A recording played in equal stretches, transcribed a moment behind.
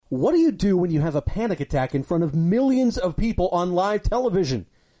What do you do when you have a panic attack in front of millions of people on live television?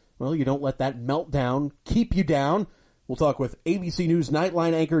 Well, you don't let that meltdown keep you down. We'll talk with ABC News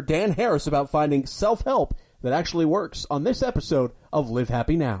Nightline anchor Dan Harris about finding self-help that actually works on this episode of Live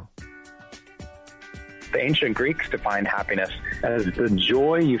Happy Now. The ancient Greeks defined happiness as the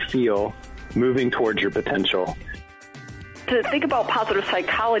joy you feel moving towards your potential. To think about positive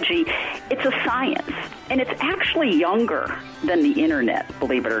psychology, it's a science, and it's actually younger than the internet,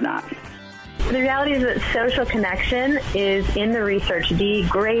 believe it or not. The reality is that social connection is, in the research, the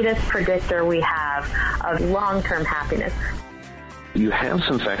greatest predictor we have of long-term happiness. You have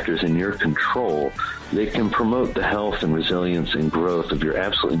some factors in your control that can promote the health and resilience and growth of your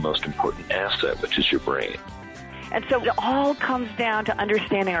absolutely most important asset, which is your brain. And so it all comes down to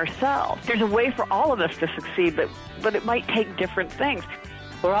understanding ourselves. There's a way for all of us to succeed, but it might take different things.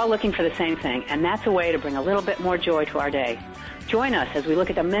 We're all looking for the same thing, and that's a way to bring a little bit more joy to our day. Join us as we look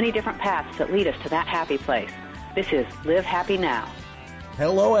at the many different paths that lead us to that happy place. This is Live Happy Now.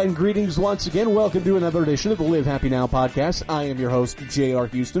 Hello and greetings once again. Welcome to another edition of the Live Happy Now podcast. I am your host, J.R.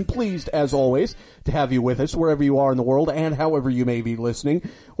 Houston. Pleased, as always, to have you with us wherever you are in the world and however you may be listening.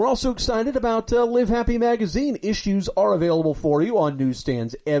 We're also excited about Live Happy Magazine. Issues are available for you on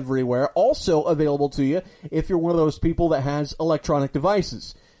newsstands everywhere. Also available to you if you're one of those people that has electronic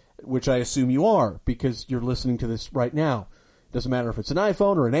devices, which I assume you are because you're listening to this right now. Doesn't matter if it's an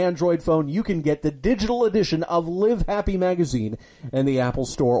iPhone or an Android phone, you can get the digital edition of Live Happy Magazine in the Apple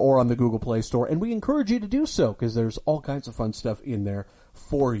Store or on the Google Play Store, and we encourage you to do so because there's all kinds of fun stuff in there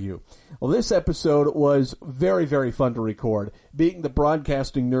for you. Well, this episode was very, very fun to record. Being the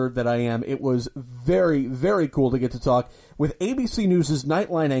broadcasting nerd that I am, it was very, very cool to get to talk with ABC News'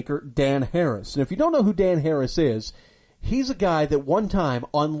 Nightline anchor, Dan Harris. And if you don't know who Dan Harris is, he's a guy that one time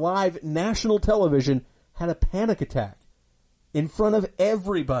on live national television had a panic attack in front of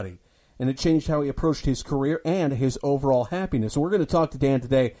everybody, and it changed how he approached his career and his overall happiness. So we're going to talk to Dan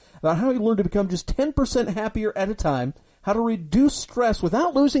today about how he learned to become just 10% happier at a time, how to reduce stress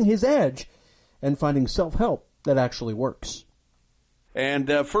without losing his edge, and finding self-help that actually works. And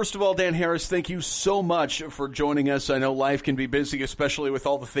first of all, Dan Harris, thank you so much for joining us. I know life can be busy, especially with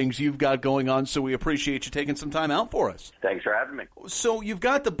all the things you've got going on, so we appreciate you taking some time out for us. Thanks for having me. So you've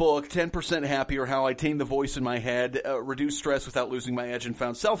got the book, 10% Happier, How I Tamed the Voice in My Head, Reduced Stress Without Losing My Edge, and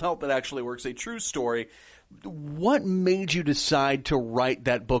Found Self-Help That Actually Works, a true story. What made you decide to write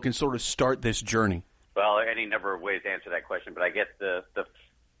that book and sort of start this journey? Well, any number of ways to answer that question, but I guess the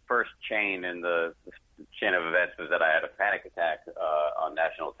first chain in the chain of events was that I had a panic attack on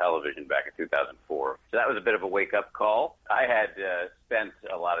national television back in 2004. So that was a bit of a wake-up call. I had spent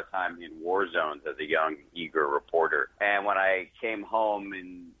a lot of time in war zones as a young, eager reporter. And when I came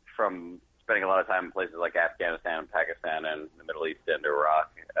home from spending a lot of time in places like Afghanistan and Pakistan and the Middle East and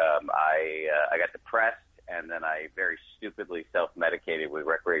Iraq, I got depressed. And then I very stupidly self-medicated with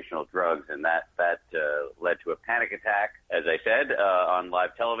recreational drugs, and that led to a panic attack, as I said, on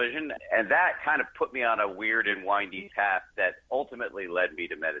live television. And that kind of put me on a weird and windy path that ultimately led me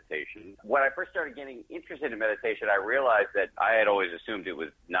to meditation. When I first started getting interested in meditation, I realized that I had always assumed it was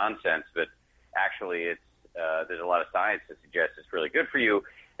nonsense, but actually there's a lot of science that suggests it's really good for you.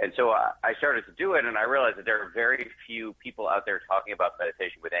 And so I started to do it, and I realized that there are very few people out there talking about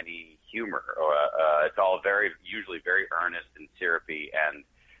meditation with any humor. It's all usually very earnest and syrupy. And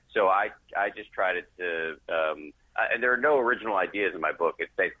so I just tried to, and there are no original ideas in my book.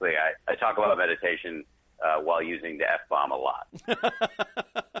 It's basically I talk about meditation while using the F-bomb a lot.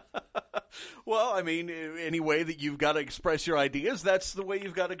 Well, I mean, any way that you've got to express your ideas, that's the way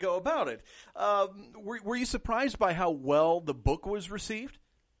you've got to go about it. Were you surprised by how well the book was received?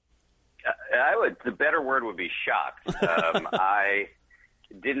 The better word would be shocked. I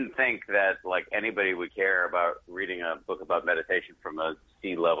didn't think that anybody would care about reading a book about meditation from a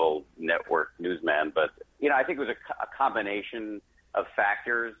C-level network newsman, but I think it was a combination of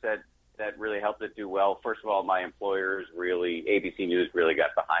factors that really helped it do well. First of all, my employers ABC News really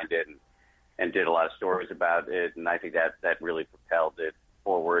got behind it and did a lot of stories about it, and I think that really propelled it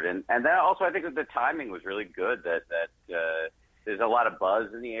forward. And then also I think that the timing was really good. That there's a lot of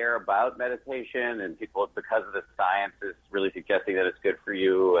buzz in the air about meditation, and people, because of the science, is really suggesting that it's good for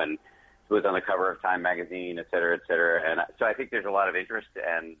you, and it was on the cover of Time magazine, et cetera, et cetera. And so I think there's a lot of interest,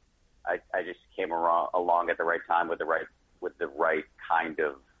 and I just came along at the right time with the right kind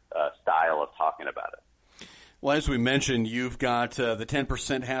of style of talking about it. Well, as we mentioned, you've got the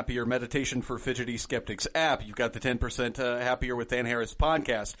 10% Happier Meditation for Fidgety Skeptics app. You've got the 10% Happier with Dan Harris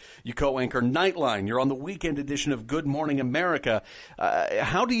podcast. You co-anchor Nightline. You're on the weekend edition of Good Morning America.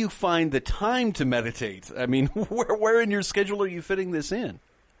 How do you find the time to meditate? I mean, where in your schedule are you fitting this in?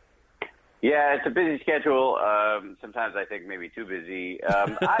 Yeah, it's a busy schedule. Sometimes I think maybe too busy.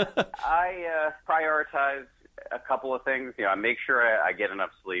 I prioritize a couple of things. I make sure I get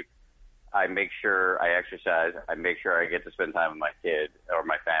enough sleep. I make sure I exercise. I make sure I get to spend time with my kid or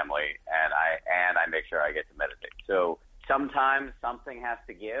my family, and I make sure I get to meditate. So sometimes something has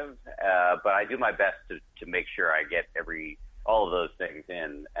to give, but I do my best to make sure I get all of those things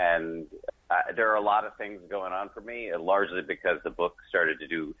in. And there are a lot of things going on for me, largely because the book started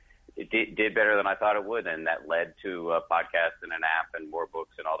to did better than I thought it would, and that led to a podcast and an app and more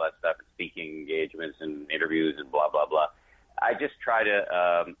books and all that stuff, and speaking engagements and interviews and blah, blah, blah. I just try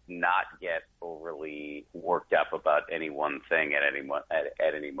to not get overly worked up about any one thing at any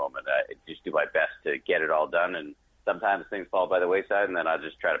moment. I just do my best to get it all done, and sometimes things fall by the wayside, and then I'll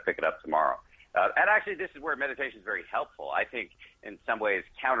just try to pick it up tomorrow. And actually, this is where meditation is very helpful. I think in some ways,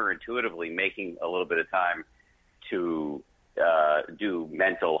 counterintuitively, making a little bit of time to do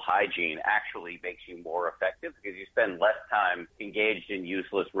mental hygiene actually makes you more effective, because you spend less time engaged in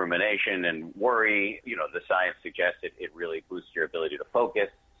useless rumination and worry. The science suggests it really boosts your ability to focus.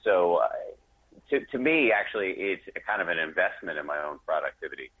 So to me, actually, it's kind of an investment in my own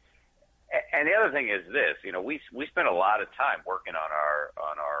productivity. And the other thing is this, we spend a lot of time working on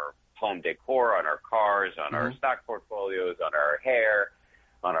our home decor, on our cars, on our stock portfolios, on our hair,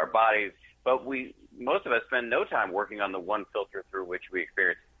 on our bodies. But most of us spend no time working on the one filter through which we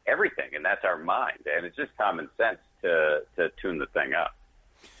experience everything, and that's our mind. And it's just common sense to tune the thing up.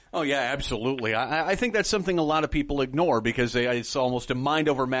 Oh, yeah, absolutely. I think that's something a lot of people ignore, because it's almost a mind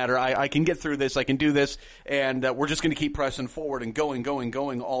over matter. I can get through this, I can do this, and we're just going to keep pressing forward and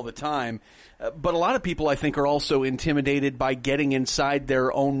going all the time. But a lot of people, I think, are also intimidated by getting inside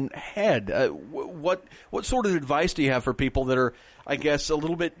their own head. What sort of advice do you have for people that are, I guess, a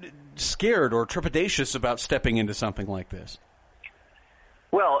little bit scared or trepidatious about stepping into something like this?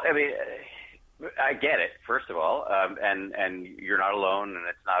 Well, I mean, I get it, first of all, and you're not alone, and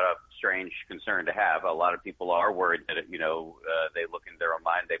it's not a strange concern to have. A lot of people are worried that, they look in their own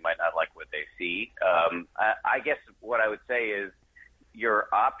mind, they might not like what they see. I guess what I would say is your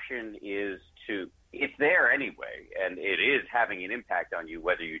option is it's there anyway, and it is having an impact on you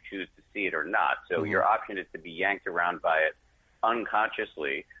whether you choose to see it or not. So your option is to be yanked around by it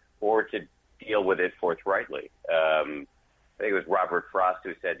unconsciously, or to deal with it forthrightly. I think it was Robert Frost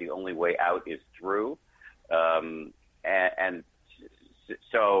who said the only way out is through. And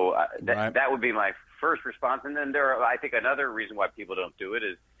so that would be my first response. And then I think another reason why people don't do it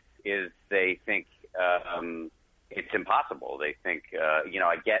is they think it's impossible. They think,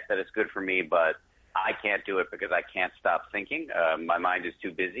 I get that it's good for me, but I can't do it because I can't stop thinking. My mind is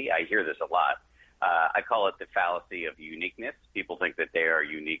too busy. I hear this a lot. I call it the fallacy of uniqueness. People think that they are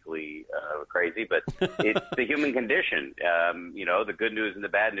uniquely crazy, but it's the human condition. The good news and the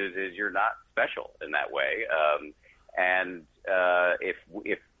bad news is you're not special in that way. And if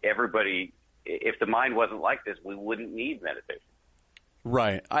the mind wasn't like this, we wouldn't need meditation.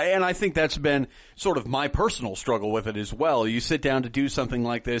 Right. I think that's been sort of my personal struggle with it as well. You sit down to do something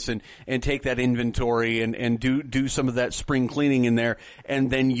like this and take that inventory and do some of that spring cleaning in there,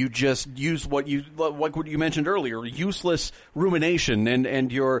 and then you just use what you mentioned earlier, useless rumination,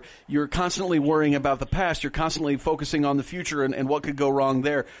 and you're constantly worrying about the past, you're constantly focusing on the future and what could go wrong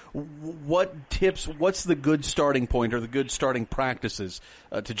there. What's the good starting point or the good starting practices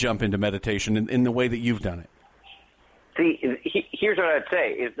to jump into meditation in the way that you've done it? See, here's what I'd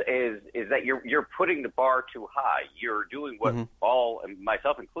say is that you're putting the bar too high. You're doing what all,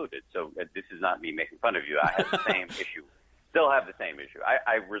 myself included, so this is not me making fun of you. I have the same issue. Still have the same issue.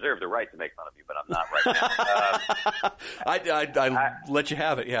 I reserve the right to make fun of you, but I'm not right now. I let you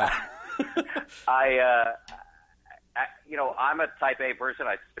have it, yeah. I'm a type A person.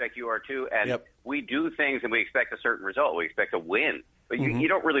 I suspect you are too. And we do things and we expect a certain result. We expect to win. But you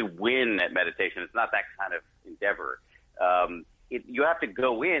don't really win at meditation. It's not that kind of endeavor. You have to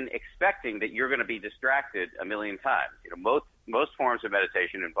go in expecting that you're going to be distracted a million times. Most forms of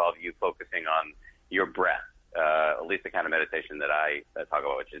meditation involve you focusing on your breath, at least the kind of meditation that I talk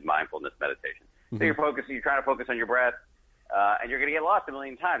about, which is mindfulness meditation. So you're trying to focus on your breath, and you're going to get lost a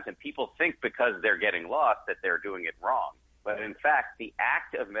million times. And people think because they're getting lost that they're doing it wrong. But in fact, the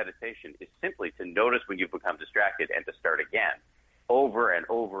act of meditation is simply to notice when you've become distracted and to start again, over and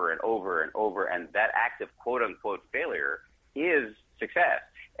over and over and over. And that act of quote-unquote failure is success.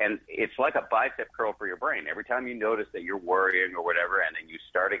 And it's like a bicep curl for your brain. Every time you notice that you're worrying or whatever, and then you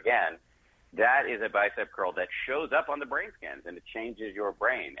start again, that is a bicep curl that shows up on the brain scans, and it changes your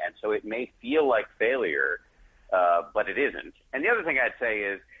brain. And so it may feel like failure, but it isn't. And the other thing I'd say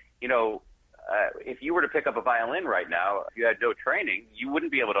is, if you were to pick up a violin right now, if you had no training, you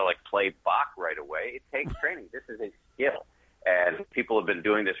wouldn't be able to play Bach right away. It takes training. This is a skill, and people have been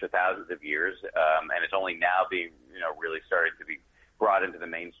doing this for thousands of years, and it's only now being really starting to be brought into the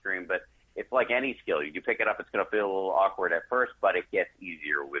mainstream. But it's like any skill. You pick it up, it's going to feel a little awkward at first, but it gets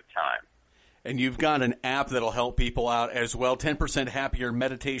easier with time. And you've got an app that'll help people out as well, 10% Happier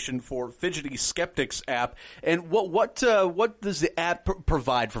Meditation for Fidgety Skeptics app. And what does the app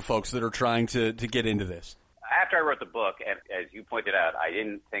provide for folks that are trying to get into this? After I wrote the book, and as you pointed out, I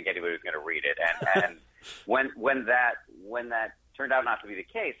didn't think anybody was going to read it. And when that turned out not to be the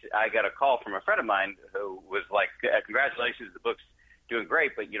case, I got a call from a friend of mine who was like, congratulations, the book's doing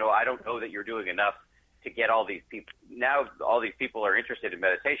great, but I don't know that you're doing enough to get all these people. Now all these people are interested in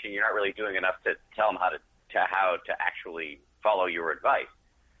meditation. You're not really doing enough to tell them how to actually follow your advice.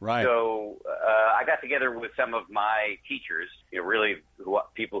 Right. So I got together with some of my teachers,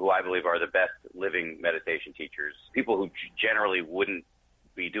 people who I believe are the best living meditation teachers, people who generally wouldn't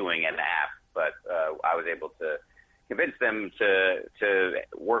be doing an app, but I was able to convince them to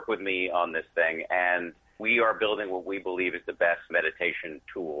work with me on this thing. And we are building what we believe is the best meditation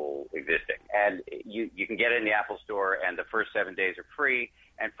tool existing. And you can get it in the Apple Store, and the first 7 days are free.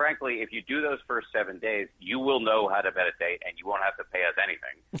 And frankly, if you do those first 7 days, you will know how to meditate, and you won't have to pay us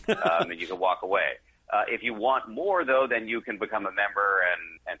anything, and you can walk away. If you want more, though, then you can become a member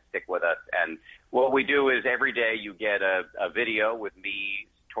and stick with us. And what we do is every day you get a video with me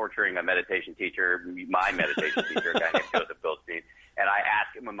torturing a meditation teacher, my meditation teacher, a guy named Joseph Goldstein. And I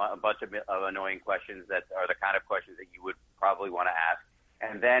ask him a bunch of annoying questions that are the kind of questions that you would probably want to ask.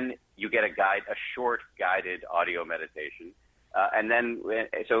 And then you get a short guided audio meditation. And then,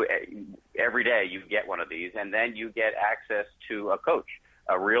 so every day you get one of these, and then you get access to a coach,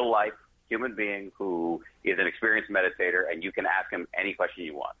 a real life human being who is an experienced meditator, and you can ask him any question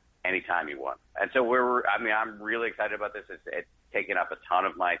you want, anytime you want. And so I'm really excited about this. It's taken up a ton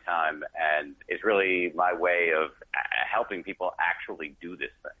of my time, and it's really my way of helping people actually do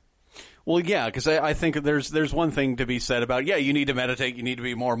this thing. Well, yeah, because I think there's one thing to be said about, you need to meditate, you need to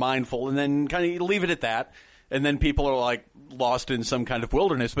be more mindful, and then kind of leave it at that. And then people are lost in some kind of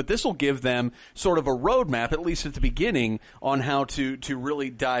wilderness. But this will give them sort of a roadmap, at least at the beginning, on how to really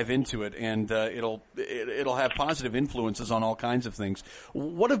dive into it. And it'll have positive influences on all kinds of things.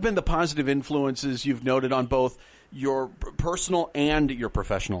 What have been the positive influences you've noted on both your personal and your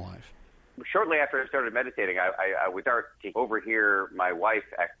professional life? Shortly after I started meditating, I would start to overhear my wife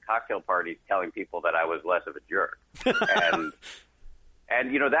at cocktail parties telling people that I was less of a jerk.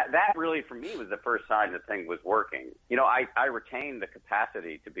 And that really, for me, was the first sign the thing was working. I retained the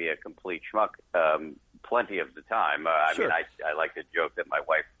capacity to be a complete schmuck plenty of the time. Sure. I like to joke that my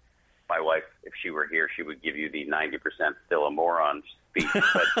wife, if she were here, she would give you the 90% still a moron speech.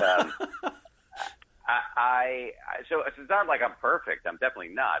 But so it's not like I'm perfect. I'm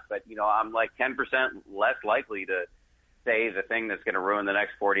definitely not. But, I'm 10% less likely to say the thing that's going to ruin the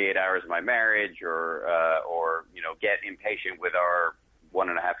next 48 hours of my marriage or get impatient with our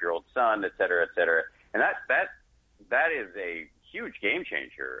 1.5-year-old son, et cetera, et cetera. And that is a huge game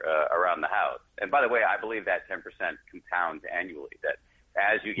changer around the house. And by the way, I believe that 10% compounds annually, that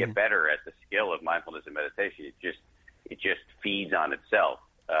as you get better at the skill of mindfulness and meditation, it just feeds on itself.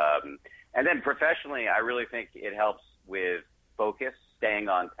 And then professionally, I really think it helps with focus, staying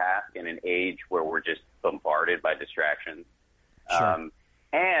on task in an age where we're just bombarded by distractions. Sure.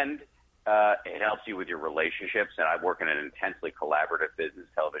 And it helps you with your relationships, and I work in an intensely collaborative business,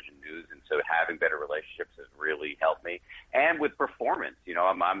 television, news, and so having better relationships has really helped me. And with performance,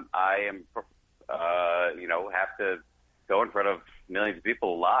 have to go in front of millions of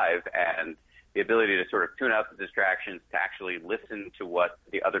people live, and the ability to sort of tune out the distractions, to actually listen to what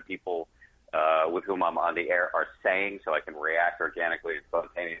the other people with whom I'm on the air are saying, so I can react organically and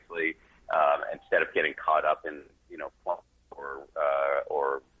spontaneously instead of getting caught up in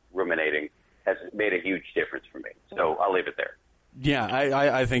or ruminating, has made a huge difference for me. So I'll leave it there. Yeah,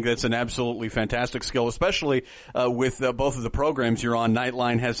 I think that's an absolutely fantastic skill, especially with both of the programs you're on.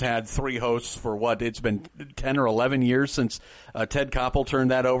 Nightline has had 3 hosts for it's been 10 or 11 years since Ted Koppel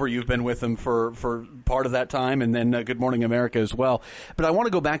turned that over. You've been with him for part of that time, and then Good Morning America as well. But I want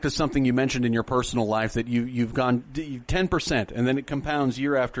to go back to something you mentioned in your personal life, that you've gone 10%, and then it compounds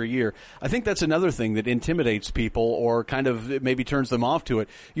year after year. I think that's another thing that intimidates people or kind of maybe turns them off to it.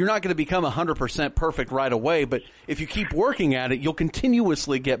 You're not going to become 100% perfect right away, but if you keep working at it, you'll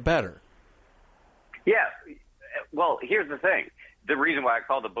continuously get better. Yeah. Well, here's the thing. The reason why I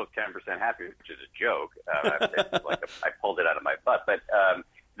call the book 10% Happy, which is a joke, I pulled it out of my butt, but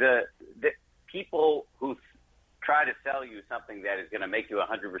the people who try to sell you something that is going to make you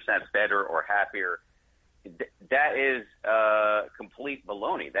 100% better or happier, that is complete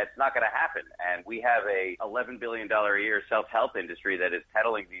baloney. That's not going to happen. And we have a $11 billion a year self-help industry that is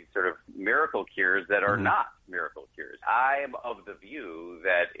peddling these sort of miracle cures that are not miracle cures. I am of the view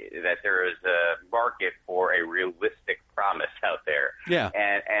that there is a market for a realistic promise out there. Yeah.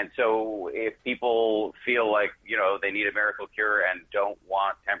 And so if people feel like, they need a miracle cure and don't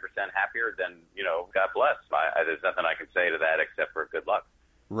want 10% happier, then, God bless. There's nothing I can say to that except for good luck.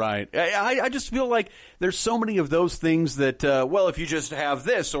 Right. I just feel like there's so many of those things that, if you just have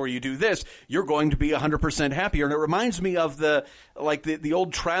this or you do this, you're going to be 100% happier. And it reminds me of the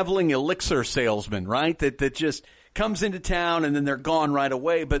old traveling elixir salesman, right? That just comes into town and then they're gone right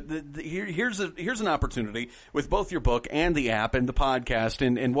away. But here's an opportunity with both your book and the app and the podcast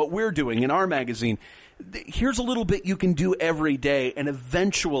and what we're doing in our magazine. Here's a little bit you can do every day. And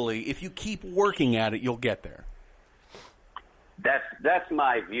eventually, if you keep working at it, you'll get there. That's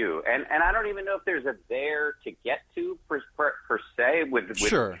my view, and I don't even know if there's a there to get to per se with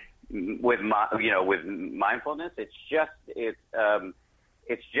mindfulness. It's just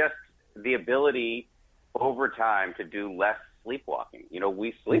the ability over time to do less sleepwalking.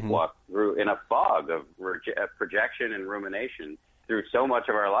 We sleepwalk through in a fog of projection and rumination through so much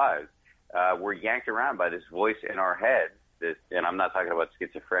of our lives. We're yanked around by this voice in our head. And I'm not talking about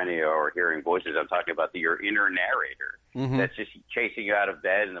schizophrenia or hearing voices. I'm talking about your inner narrator that's just chasing you out of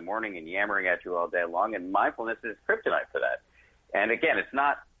bed in the morning and yammering at you all day long. And mindfulness is kryptonite for that. And again, it's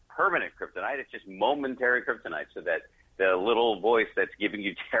not permanent kryptonite. It's just momentary kryptonite, so that the little voice that's giving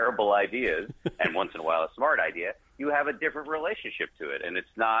you terrible ideas and once in a while a smart idea, you have a different relationship to it, and it's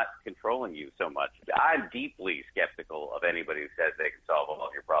not controlling you so much. I'm deeply skeptical of anybody who says they can solve all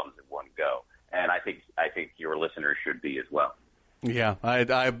of your problems in one go. And I think your listeners should be as well. Yeah, I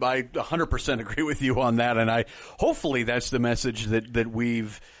 100% agree with you on that, and hopefully that's the message that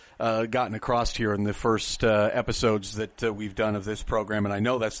we've gotten across here in the first episodes that we've done of this program, and I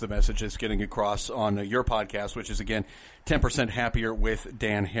know that's the message that's getting across on your podcast, which is, again, 10% Happier with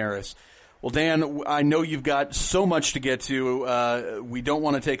Dan Harris. Well, Dan, I know you've got so much to get to. We don't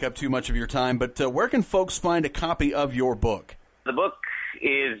want to take up too much of your time, but where can folks find a copy of your book? The book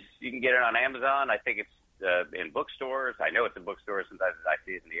you can get it on Amazon. I think it's in bookstores. I know it's in bookstores. Sometimes I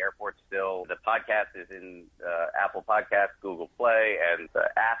see it in the airport still. The podcast is in Apple Podcasts, Google Play, and the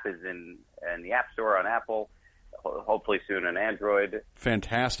app is in the App Store on Apple. Hopefully soon on Android.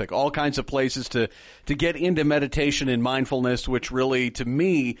 Fantastic. All kinds of places to get into meditation and mindfulness, which really, to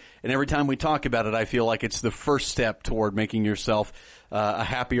me, and every time we talk about it, I feel like it's the first step toward making yourself a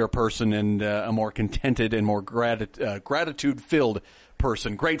happier person and a more contented and more gratitude-filled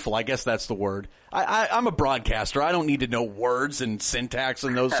person. Grateful, I guess that's the word. I'm a broadcaster. I don't need to know words and syntax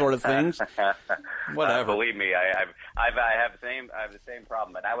and those sort of things. Whatever. Believe me, I have the same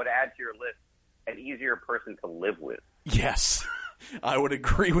problem. And I would add to your list an easier person to live with. Yes, I would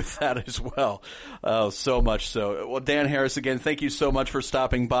agree with that as well. So much so. Well, Dan Harris, again, thank you so much for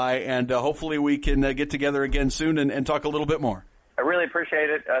stopping by, and hopefully we can get together again soon and talk a little bit more. I really appreciate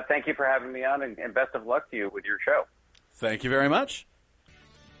it. Thank you for having me on, and best of luck to you with your show. Thank you very much.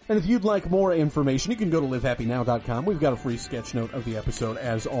 And if you'd like more information, you can go to livehappynow.com. We've got a free sketch note of the episode,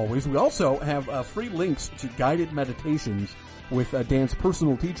 as always. We also have free links to guided meditations with Dan's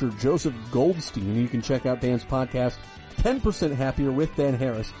personal teacher, Joseph Goldstein. And you can check out Dan's podcast, 10% Happier with Dan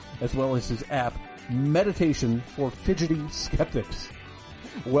Harris, as well as his app, Meditation for Fidgety Skeptics.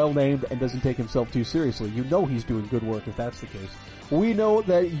 Well named and doesn't take himself too seriously. You know he's doing good work if that's the case. We know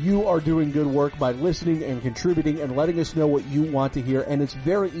that you are doing good work by listening and contributing and letting us know what you want to hear, and it's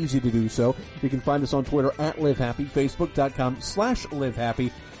very easy to do so. You can find us on Twitter at LiveHappy,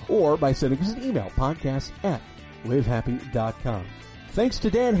 Facebook.com/LiveHappy, or by sending us an email, podcast@livehappy.com. Thanks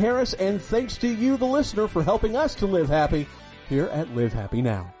to Dan Harris, and thanks to you, the listener, for helping us to live happy here at Live Happy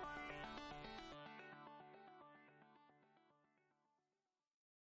Now.